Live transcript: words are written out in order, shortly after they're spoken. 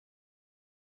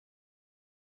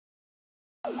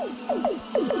Welcome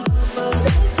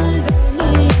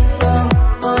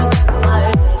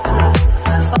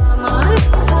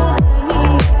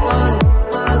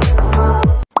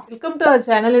to our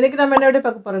channel. இன்னைக்கு நம்ம என்ன வீடியோ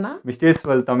பார்க்க போறோம்னா மிஸ்டேக்ஸ்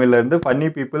வெல் தமிழ்ல இருந்து ஃபன்னி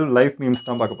பீப்பிள் லைஃப் மீம்ஸ்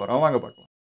தான் பார்க்க போறோம். வாங்க பார்க்கலாம்.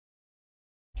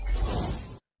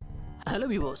 Hello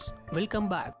viewers, welcome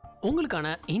back.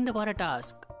 உங்களுக்கான இந்த வார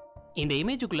டாஸ்க், இந்த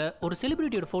இமேஜுக்குள்ள ஒரு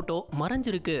செலிபிரிட்டியோட போட்டோ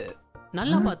மறைஞ்சிருக்கு.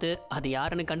 நல்லா பார்த்து அது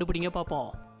யாருன்னு கண்டுபிடிங்க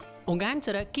பார்ப்போம். உங்க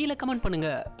ஆன்சரை கீழே கமெண்ட் பண்ணுங்க.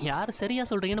 யார் சரியா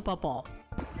சொல்றீங்கன்னு பார்ப்போம்.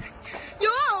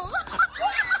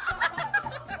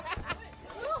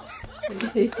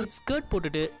 ஸ்கர்ட்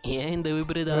போட்டுட்டு ஏன் இந்த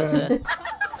விபரீத ஆசை?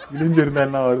 இடிஞ்சிருந்தா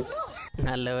என்ன வரும்?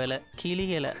 நல்ல வேலை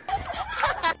கிளியல.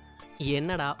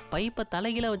 என்னடா பைப்பை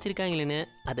தலைகீழ வச்சிருக்காங்களேன்னு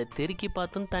அதை தெருக்கி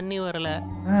பார்த்தும் தண்ணி வரல.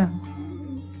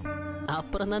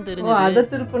 அப்புறம் தான் தெரிஞ்சது அதை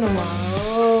திருப்பணுமா?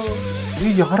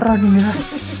 யாரா நீங்க?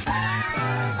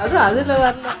 அது அதுல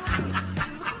வரல.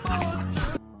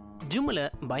 ஜிம்ல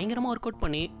பயங்கரமா ஒர்க் அவுட்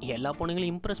பண்ணி எல்லா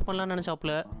பொண்ணுங்களையும் இம்ப்ரெஸ் பண்ணலாம்னு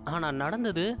நினைச்சாப்ல. ஆனா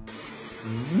நடந்தது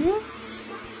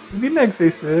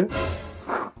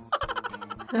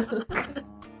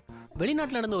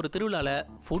வெளிநாட்டுல நடந்த ஒரு திருவிழால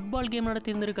ஃபுட்பால் கேம்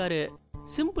நடத்தி இருந்திருக்காரு.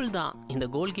 சிம்பிள் தான், இந்த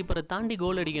கோல் கீப்பரை தாண்டி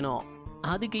கோல் அடிக்கணும்.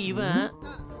 அதுக்கு இவன்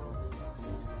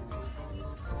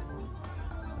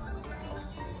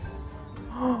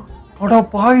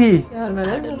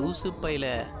லூசு பையில.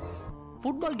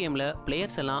 ஃபுட்பால் கேம்ல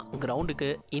பிளேயர்ஸ் எல்லாம் கிரவுண்டுக்கு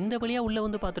இந்த வழியா உள்ள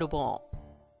வந்து பார்த்திருப்போம்.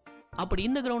 அப்படி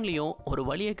இந்த கிரவுண்ட்லயும் ஒரு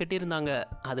வழியை கட்டியிருந்தாங்க.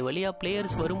 அது வழியா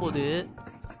பிளேயர்ஸ் வரும்போது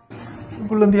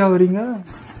வரீங்க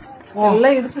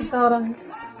எல்லாம் இடிச்சுட்டு தான் வராங்க.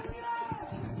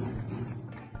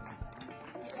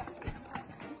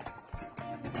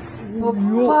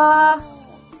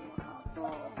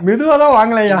 மெதுவாதான்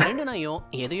வாங்கலையா? ரெண்டு நாயும்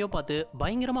எதையோ பார்த்து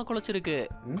பயங்கரமா குலைச்சிருக்கு.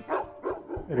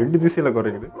 ரெண்டு திசையில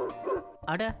குறைக்குது.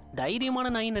 அட, தைரியமான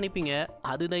நாய் நினைப்பீங்க,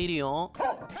 அது தைரியம்.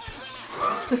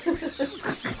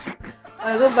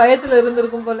 அது பயத்துல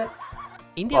இருந்திருக்கும் போல.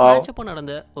 இந்தியா மேட்ச் அப்ப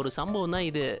நடந்த ஒரு சம்பவம் தான்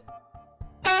இது.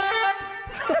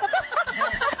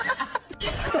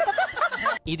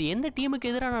 இது எந்த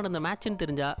டீமுக்கு எதிராக நடந்த மேட்ச்னு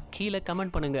தெரிஞ்சா கீழே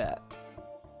கமெண்ட் பண்ணுங்க.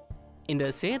 இந்த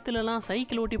சேத்துலலாம்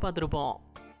சைக்கிள் ஓட்டி பார்த்துருப்போம்.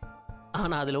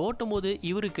 ஆனா அதுல ஓட்டும் போது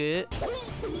இவருக்கு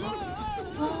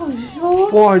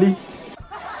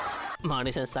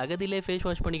மனுஷன் சகதியிலே ஃபேஸ்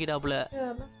வாஷ் பண்ணிக்கிட்டாப்ல.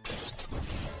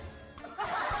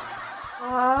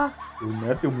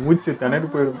 மூச்சு திணறி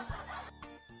போயிடும்.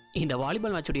 இந்த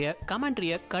வாலிபால் மேட்சுடைய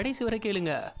கமெண்ட்ரிய கடைசி வரை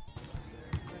கேளுங்க.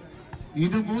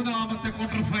 ഇത് മൂന്നാമത്തെ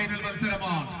ക്വാർട്ടർ ഫൈനൽ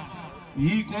മത്സരമാണ്.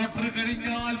 ഈ ക്വാർട്ടർ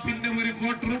കഴിഞ്ഞാൽ പിന്നെ ഒരു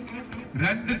ക്വാർട്ടറും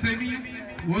രണ്ട് സെമിയും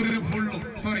ഒരു ഫുള്ളും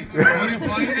ഒരു ഫൈനൽ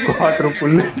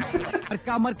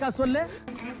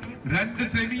രണ്ട്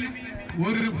സെമിയും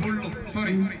ഒരു ഫുള്ളും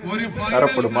ഒരു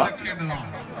ഫൈനൽ.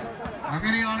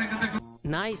 അങ്ങനെയാണ് ഇന്നത്തെ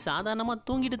நாய் சாதாரணமா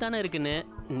தூங்கிட்டு தானே இருக்குன்னு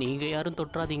நீங்க யாரும்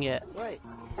தொற்றாதீங்க.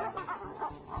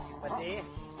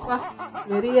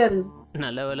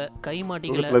 நல்ல வேலை கை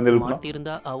மாட்டிக்கல.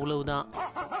 மாட்டிருந்தா அவ்வளவுதான்.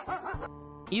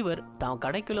 இவர் தான்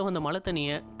கடைக்குள்ள வந்த மழை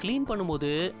தண்ணிய கிளீன்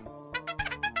பண்ணும்போது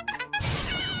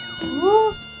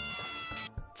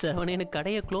செவனேன்னு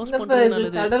கடையை க்ளோஸ் பண்றது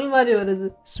நல்லது. கடல் மாதிரி வருது.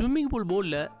 ஸ்விம்மிங் பூல்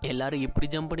போர்ட்ல எல்லாரும் இப்படி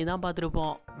ஜம்ப் பண்ணி தான்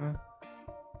பார்த்திருப்போம்.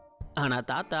 ஆனா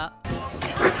தாத்தா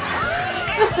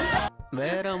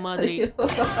வேற மாதிரி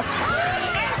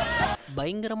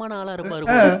பயங்கரமான ஆளா இருப்பாரு.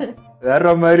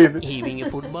 வேற மாதிரி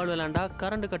இவங்க ஃபுட்பால் விளையாண்டா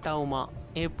கரண்ட் கட் ஆகுமா?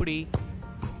 எப்படி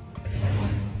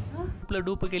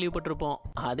டூப்பு கேள்விப்பட்டிருப்போம்.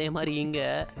 அதே மாதிரி இங்க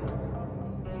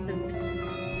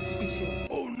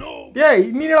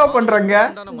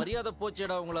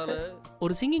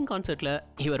ஒரு சிங்கிங் கான்சர்ட்ல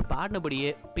இவர் பாடினபடியே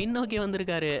பின்னோக்கி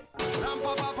வந்திருக்காரு.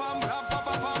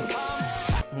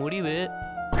 முடிவு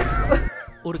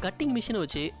ஒரு கட்டிங் மிஷினை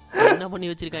வச்சு என்ன பண்ணி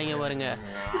வச்சிருக்காங்க பாருங்க.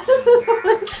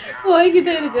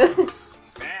 போய்கிட்டே இருக்கு.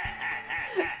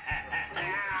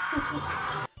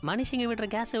 மனுஷங்க விடுற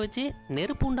கேஸை வச்சு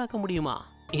நெருப்பு உண்டாக்க முடியுமா?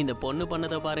 இந்த பொண்ணு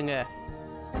பண்ணதை பாருங்க.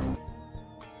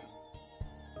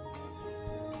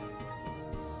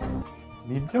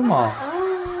 நிஜமா?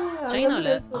 சைனால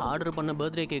ஆர்டர் பண்ண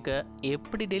பர்த்டே கேக்க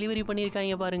எப்படி டெலிவரி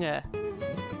பண்ணிருக்காங்க பாருங்க.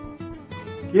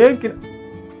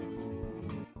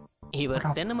 இவர்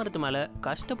தென்னை மரத்து மேல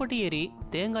கஷ்டப்பட்டு ஏறி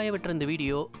தேங்காயை வெட்டுற இந்த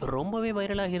வீடியோ ரொம்பவே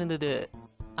வைரலாகி இருந்தது.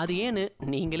 அது ஏன்னு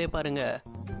நீங்களே பாருங்க.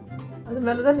 அது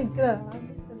மேலதான் நிக்கிறா.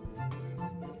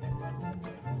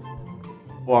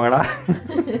 போங்கடா.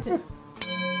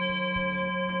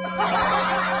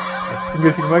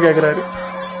 கேக்குறாரு.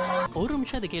 ஒரு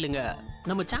நிமிஷம் அதை கேளுங்க.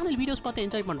 நம்ம சேனல் வீடியோஸ் பார்த்து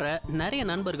என்ஜாய் பண்ற நிறைய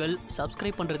நண்பர்கள்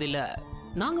சப்ஸ்கிரைப் பண்றது இல்ல.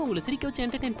 நாங்க உங்களை சிரிக்க வச்சு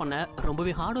என்டர்டெயின் பண்ண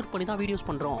ரொம்பவே ஹார்ட் ஒர்க் பண்ணி தான் வீடியோஸ்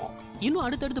பண்றோம். இன்னும்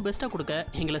அடுத்தடுத்து பெஸ்ட்டா கொடுக்க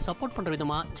எங்களை சப்போர்ட் பண்ற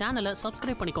விதமா சேனலை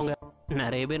சப்ஸ்கிரைப் பண்ணிக்கோங்க.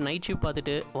 நிறைய பேர் நைட் ஷிஃப்ட்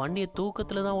பார்த்துட்டு வண்டியை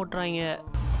தூக்கத்துல தான் ஓட்டுறாங்க.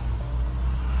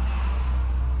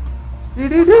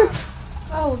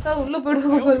 விட்டா உள்ள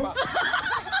போயிடுவோம்.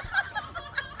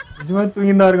 நிஜமா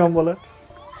தூங்கிதான் இருக்கான் போல.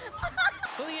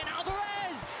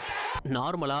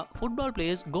 நார்மலா ஃபுட்பால்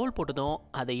பிளேயர்ஸ் கோல் போட்டதும்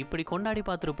அதை இப்படி கொண்டாடி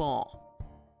பார்த்துருப்போம்.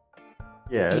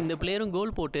 இந்த பிளேயரும்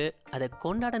கோல் போட்டு அதை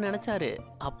கொண்டாட நினைச்சாரு.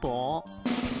 அப்போ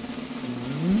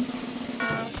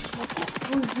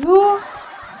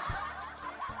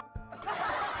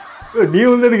நீ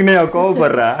வந்ததுக்கு நீ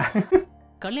கோவப்படுற?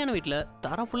 கல்யாண வீட்டுல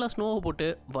தரம் ஃபுல்லா ஸ்னோவை போட்டு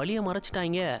வலிய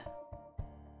மறைச்சிட்டாங்க.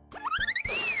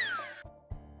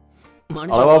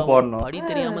 மனுஷன் படி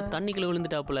தெரியாம தண்ணிக்குள்ள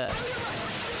விழுந்துட்டாப்புல.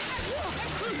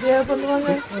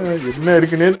 என்ன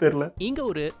இருக்குன்னே தெரியல. இங்க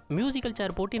ஒரு மியூசிக்கல்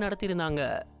சேர் போட்டி நடத்தி இருந்தாங்க.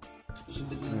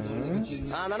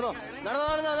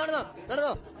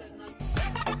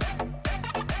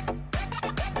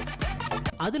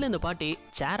 அதுல இந்த பாட்டி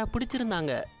சேரை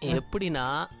பிடிச்சிருந்தாங்க. எப்படின்னா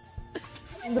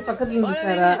இந்த பக்கத்துல இருந்து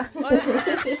சேரா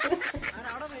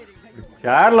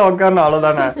சேர்ல உட்காரணும்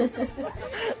அவ்வளவுதானே.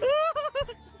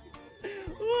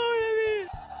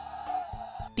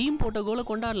 டீம் போட்ட கோலை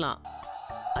கொண்டாடலாம்.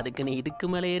 அதுக்கு நீ இதுக்கு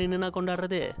மேல ஏறினா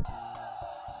கொண்டாடுறது.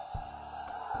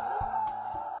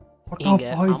 இங்க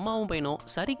அம்மாவும் பையனும்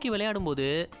சரிக்கு விளையாடும் போது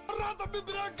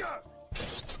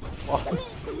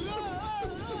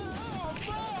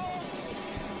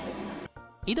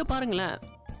இத பாருங்களேன்.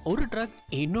 ஒரு ட்ரக்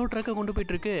இன்னொரு ட்ரக்கை கொண்டு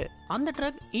போயிட்டு இருக்கு. அந்த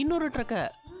ட்ரக் இன்னொரு ட்ரக்க.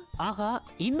 ஆஹா,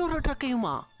 இன்னொரு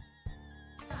ட்ரக்கையுமா?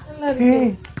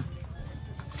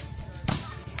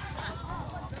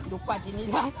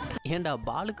 ஏண்டா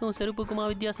பாலுக்கும் செருப்புக்குமா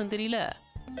வித்தியாசம் தெரியல?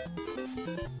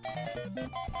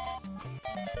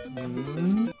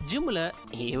 ஜிம்ல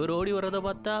இவர் ஓடி வர்றத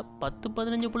பார்த்தா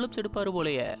 10-15 புல்லப்ஸ் எடுப்பாரு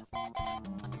போலயே.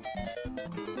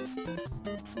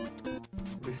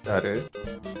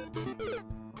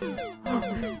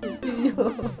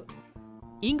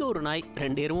 இங்க ஒரு நாய்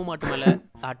 2 எருமை மாட்டு மேல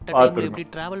அட்ட டைம்ல எப்படி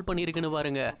டிராவல் பண்ணிருக்குன்னு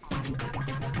பாருங்க.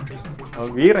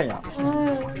 வீரையா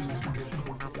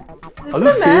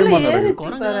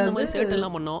குரங்கு அந்த மாதிரி சேட்டை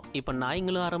எல்லாம் பண்ணோம். இப்ப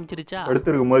நாய்ங்களும் ஆரம்பிச்சிருச்சா?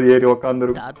 அடுத்திருக்கும் போது ஏறி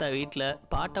உட்கார்ந்து தாத்தா வீட்டுல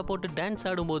பாட்டை போட்டு டான்ஸ்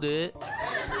ஆடும் போது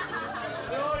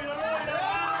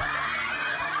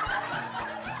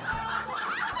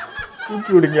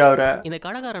இந்த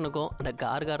கடைக்காரனுக்கும் அந்த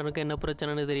கார்காரனுக்கும் என்ன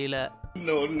பிரச்சனைன்னு தெரியல.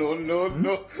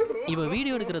 இவ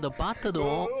வீடியோ எடுக்கிறத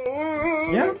பார்த்ததும்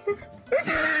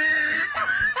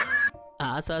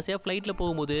ஆசாசியா பிளைட்ல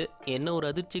போகும்போது என்ன ஒரு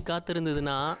அதிர்ச்சி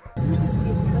காத்திருந்ததுன்னா,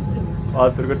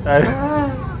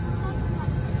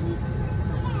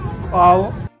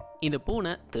 இந்த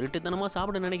பூனை திருட்டுத்தனமா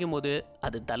சாப்பிட நினைக்கும் போது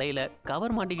அது தலையில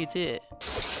கவர் மாட்டிக்கிச்சு.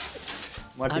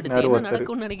 அடுத்து என்ன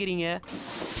நடக்கும்னு நினைக்கிறீங்க?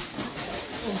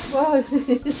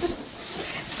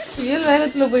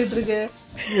 வேகத்துல போயிட்டு இருக்கு.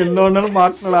 என்ன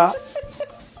மாட்டலா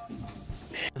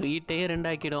வீட்டையே 2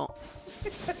 ஆக்கிடும்.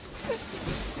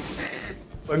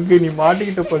 பங்கு நீ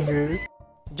மாட்டிக்கிட்ட பங்கு.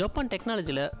 ஜப்பான்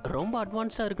டெக்னாலஜில ரொம்ப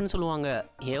அட்வான்ஸ்டா இருக்குன்னு சொல்லுவாங்க.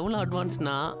 எவ்வளவு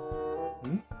அட்வான்ஸ்னா,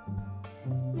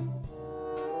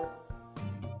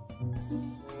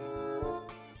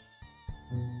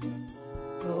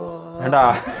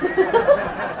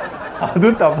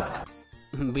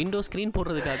 விண்டோ ஸ்கிரீன்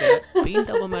போடுறதுக்காக பெயிண்ட்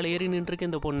டப்பா மேல ஏறி நின்று இருக்கு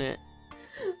இந்த பொண்ணு.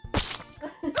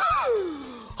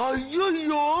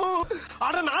 ஐயோ,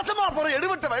 அட நாசமா போற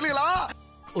எடுபட்ட வயலுகளா.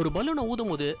 ஒரு பலூனை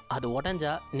ஊதும் போது அது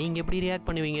உடைஞ்சா நீங்க எப்படி ரியாக்ட்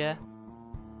பண்ணுவீங்க?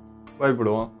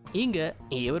 பயப்படுவோம். இங்க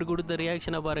இவர் கொடுத்த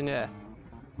ரியாக்ஷனை பாருங்க.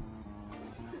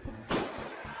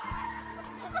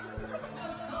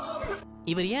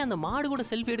 இவர் ஏன் அந்த மாடு கூட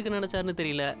செல்ஃபி எடுக்க நினைச்சாருன்னு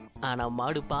தெரியல. ஆனா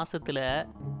மாடு பாசத்துல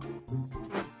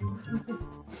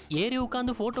ஏறி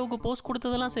உட்கார்ந்து போட்டோவுக்கு போஸ்ட்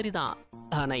கொடுத்ததெல்லாம் சரிதான்.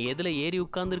 ஆனா எதுல ஏறி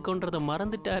உட்கார்ந்து இருக்கோன்றத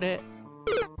மறந்துட்டாரு.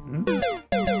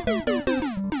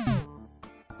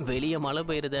 வெளிய மழை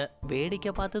பெய்யறத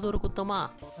வேடிக்கை பார்த்தது ஒரு குத்தமா?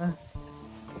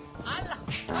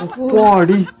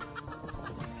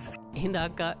 இந்த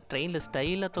அக்கா ட்ரெயின்ல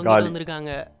ஸ்டைல்ல தொங்கிட்டு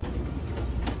வந்திருக்காங்க.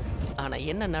 ஆனா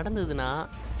என்ன நடந்ததுன்னா,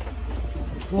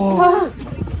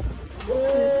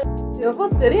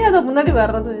 தெரியாத முன்னாடி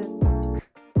வர்றது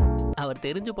அவர்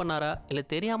தெரிஞ்சு பண்ணாரா இல்ல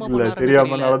தெரியாம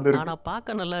பண்ணாரா? ஆனா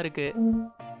பாக்க நல்லா இருக்கு.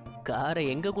 காரை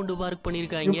எங்க கொண்டு பார்க்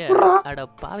பண்ணிருக்காங்க? அட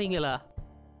பாவீங்களா,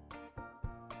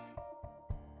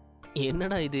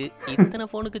 என்னடா இது, இத்தனை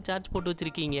போனுக்கு சார்ஜ் போட்டு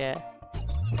வச்சிருக்கீங்க?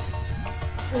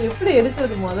 எப்படி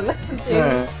எடுக்கிறது முதல்ல?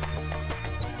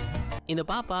 இந்த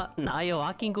பாப்பா நாய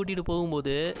வாக்கிங் கூட்டிட்டு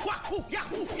போகும்போது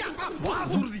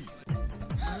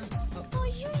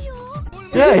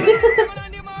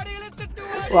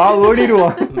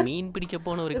மீன் பிடிக்க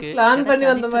போனவருக்கு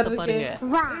பாருங்க.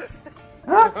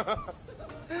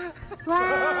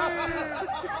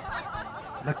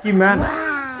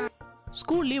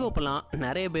 ஸ்கூல் லீவ் அப்பெல்லாம்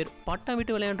நிறைய பேர் பட்டம்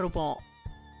விட்டு விளையாண்டுருப்போம்.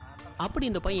 அப்படி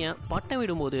இந்த பையன் பட்டம்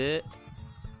விடும்போது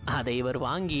அதை இவர்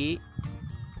வாங்கி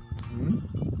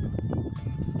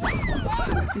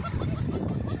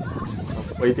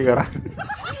பைத்தியக்காரா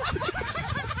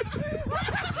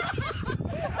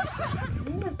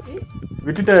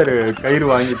விட்டுட்டாரு கயிறு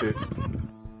வாங்கிட்டு.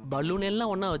 பலூன்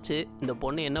எல்லாம் ஒண்ணா வச்சு இந்த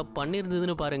பொண்ணு என்ன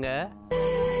பண்ணிருந்ததுன்னு பாருங்க.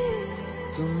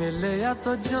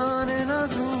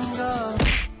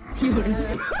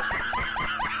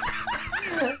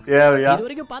 இது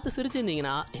வரைக்கும் பார்த்து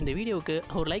சிரிச்சிருந்தீங்கன்னா இந்த வீடியோவுக்கு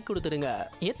ஒரு லைக் கொடுத்துருங்க.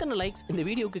 எத்தனை லைக்ஸ் இந்த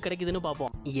வீடியோவுக்கு கிடைக்குதுன்னு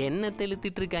பார்ப்போம். என்ன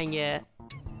தெளித்துட்டு இருக்காங்க?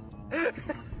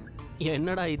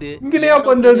 என்னடா இது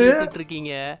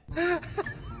இருக்கீங்க?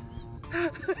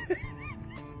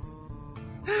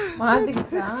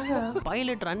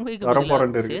 பைலட்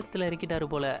ரன்வேக்கு சேத்துல இறக்கிட்டாரு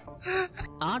போல.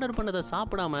 ஆர்டர் பண்ணதை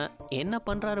சாப்பிடாம என்ன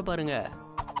பண்றாரு பாருங்க.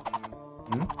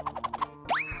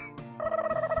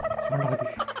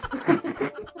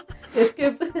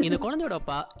 இந்த குழந்தையோட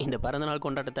அப்பா இந்த பிறந்தநாள்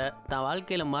கொண்டாட்டத்தை தான்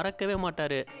வாழ்க்கையில மறக்கவே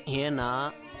மாட்டாரு. ஏன்னா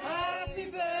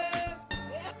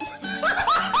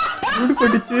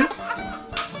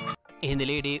இந்த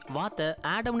லேடி வாத்த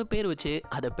ஆடம்னு பேர் வச்சு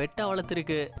அதை பெட்டா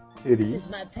வளர்த்திருக்கு.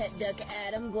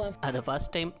 அத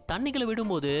ஃபர்ஸ்ட் டைம் தண்ணிக்குள்ள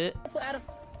விடும்போது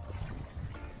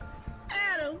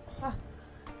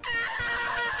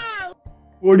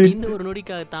இந்த ஒரு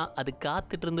நொடிக்காகத்தான் அது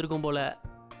காத்துட்டு இருந்திருக்கும் போல.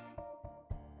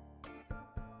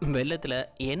 வெள்ளத்துல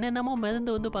என்னென்னமோ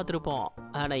மிதந்து வந்து பார்த்திருப்போம்.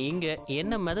 ஆனா இங்க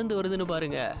என்ன மிதந்து வருதுன்னு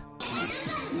பாருங்க.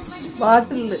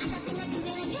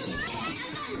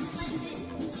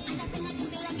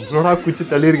 குச்சி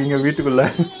தள்ளி இருக்கீங்க வீட்டுக்குள்ள.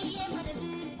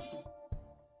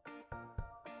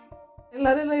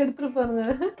 எல்லாரும் எடுத்துருப்பாங்க.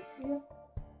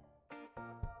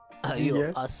 ஐயோ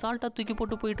அசால்ட்டா தூக்கி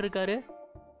போட்டு போயிட்டு இருக்காரு.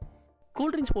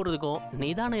 கூல் ட்ரிங்க்ஸ் போடுறதுக்கும்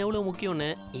நிதானம் எவ்வளவு முக்கியம்னு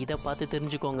இதை பார்த்து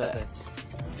தெரிஞ்சுக்கோங்க.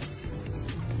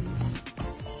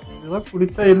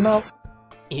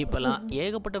 இப்பெல்லாம்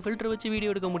ஏகப்பட்ட ஃபில்டர் வச்சு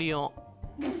வீடியோ எடுக்க முடியும்.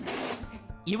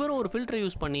 இவரும் ஒரு ஃபில்டர்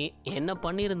யூஸ் பண்ணி என்ன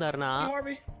பண்ணியிருந்தாருன்னா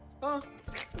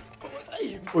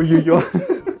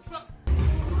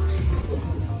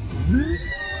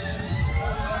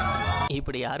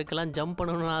இப்படி யாருக்கெல்லாம் ஜம்ப்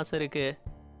பண்ணணும்னு ஆசை இருக்கு?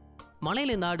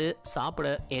 மலையில இந்த ஆடு சாப்பிட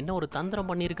என்ன ஒரு தந்திரம்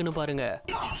பண்ணிருக்குன்னு பாருங்க.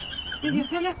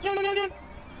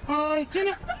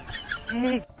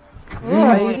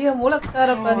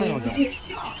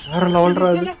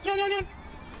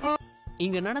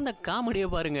 இங்க நடந்த காமெடியை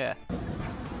பாருங்க.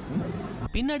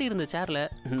 பின்னாடி இருந்த சேர்ல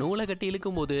நூலை கட்டி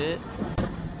இழுக்கும் போது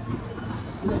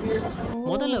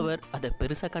முதல்ல அவர் அதை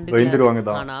பெருசா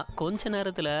கண்டுக்கிறாங்க. ஆனா கொஞ்ச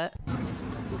நேரத்துல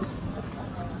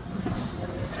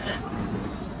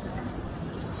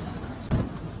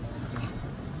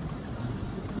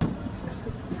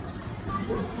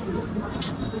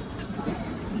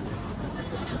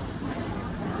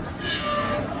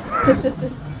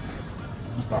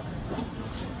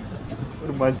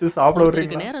ஒரு மஞ்சு சாப்பிட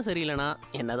விடுறீங்க. நேரம் சரியில்லைனா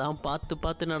என்னதான் பார்த்து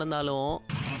பார்த்து நடந்தாலும்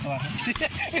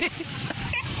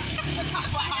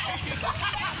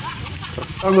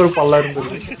ஒரு பல்லா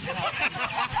இருந்தது.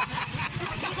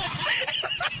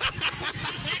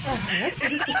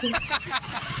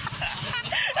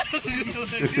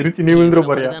 சிரிச்சு நீ விழுந்துற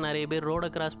போறியா? நிறைய பேர் ரோட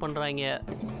கிராஸ் பண்றாங்க.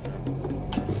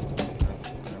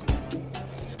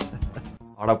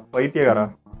 அட பைத்தியக்காரா.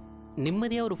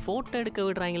 நிம்மதியா ஒரு போட்டோ எடுக்க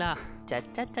விடுறாங்களா?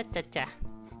 சச்சா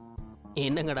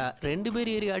என்னங்கடா 2 பேர்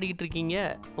ஏறி ஆடிக்கிட்டு இருக்கீங்க.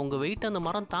 உங்க வெயிட் அந்த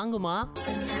மரம் தாங்குமா?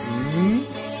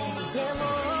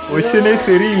 பொசிஷனே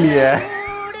சரியில்லையே.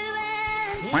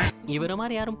 இவர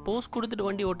மாதிரி யாரும் போஸ் கொடுத்துட்டு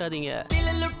வண்டி ஓட்டாதீங்க.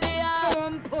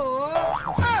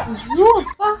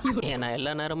 ஏன்னா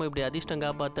எல்லா நேரமும் இப்படி அதிர்ஷ்டம்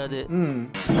காப்பாத்தாது.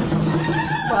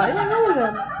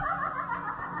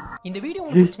 இந்த வீடியோ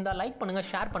உங்களுக்கு பிடிச்சிருந்தா லைக் பண்ணுங்க,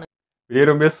 ஷேர் பண்ணுங்க. வீடியோ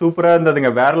ரொம்ப சூப்பரா இருந்ததுங்க.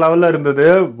 வேற லெவல்ல இருந்தது.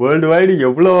 வேர்ல்டு வைடு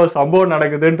எவ்வளவு சம்பவம்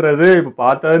நடக்குதுன்றது இப்ப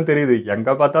பார்த்தாலும் தெரியுது. எங்க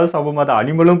பார்த்தாலும் சம்பவம் தான்.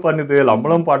 அனிமலும் பண்ணுது,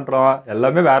 நம்மளும் பண்றோம்.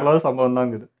 எல்லாமே வேற லெவல் சம்பவம் தான்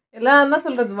இருக்குது. எல்லாம் என்ன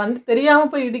சொல்றது, வந்து தெரியாம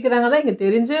போய் இடிக்கிறாங்கன்னா இங்க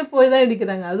தெரிஞ்சே போய் தான்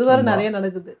இடிக்கிறாங்க. அது வரை நிறைய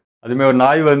நடக்குது. அதுமே ஒரு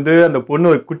நாய் வந்து அந்த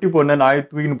பொண்ணு, ஒரு குட்டி பொண்ணு நாய்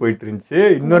தூக்கின்னு போயிட்டு இருந்துச்சு.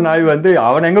 இன்னொரு நாய் வந்து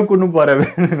அவன் எங்க கொண்டு போற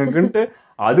வேணும்னுட்டு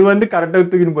அது வந்து கரெக்டா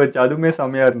தூக்கின்னு போயிடுச்சு. அதுவுமே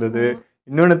செமையா இருந்தது.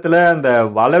 இன்னொன்னுத்துல அந்த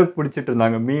வலை பிடிச்சிட்டு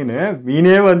இருந்தாங்க,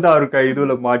 மீனே வந்து அவருக்கு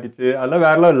இதுல மாட்டிச்சு. அதெல்லாம்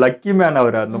வேற லக்கி மேன்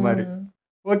அவர் அந்த மாதிரி.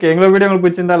 ஓகே, எங்களோட வீடியோ உங்களுக்கு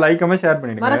பிடிச்சிருந்தா லைக் ஷேர்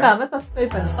பண்ணிடுங்க. மறக்காம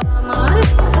சப்ஸ்கிரைப்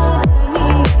பண்ணுங்க.